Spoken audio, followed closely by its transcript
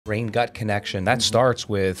Brain-gut connection, that starts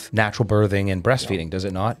with natural birthing and breastfeeding, does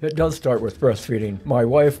it not? It does start with breastfeeding. My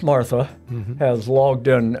wife, Martha, has logged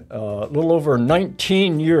in a little over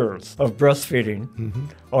 19 years of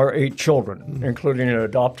breastfeeding our 8 children, including an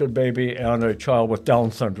adopted baby and a child with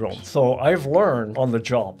Down syndrome. So I've learned on the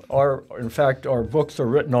job. In fact, our books are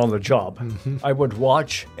written on the job. I would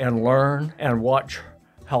watch and learn and watch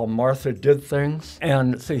how Martha did things,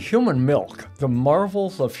 and see human milk, the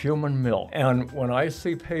marvels of human milk. And when I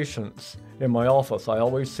see patients in my office, I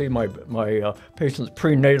always see my patients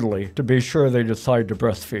prenatally to be sure they decide to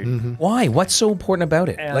breastfeed. Why? What's so important about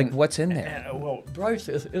it? Like, what's in there? Well, Bryce,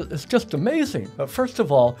 it's just amazing. First of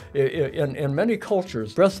all, in many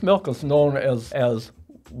cultures, breast milk is known as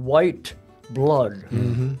white blood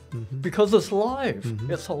because it's live.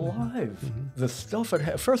 It's alive. The stuff it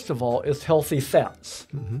has, first of all, is healthy fats.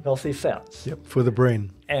 Healthy fats. Yep, for the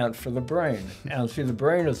brain. And for the brain. And see, the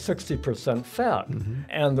brain is 60% fat.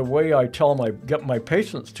 And the way I get my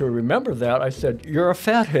patients to remember that, I said, you're a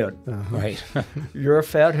fathead. Right. You're a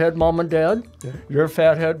fathead, Mom and Dad. Yeah. You're a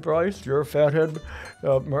fathead, Bryce. You're a fathead,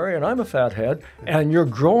 Murray, and I'm a fathead. And you're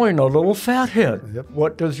growing a little fathead. Yep.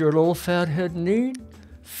 What does your little fathead need?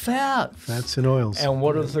 Fats. Fats and oils. And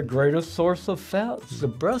what is the greatest source of fats? The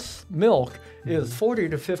breast milk is 40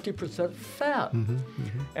 to 50% fat.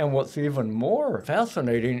 And what's even more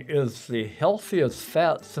fascinating is the healthiest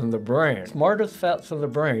fats in the brain, smartest fats in the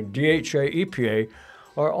brain, DHA, EPA,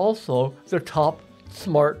 are also the top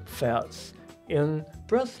smart fats in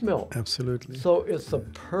breast milk. Absolutely. So it's a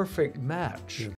perfect match.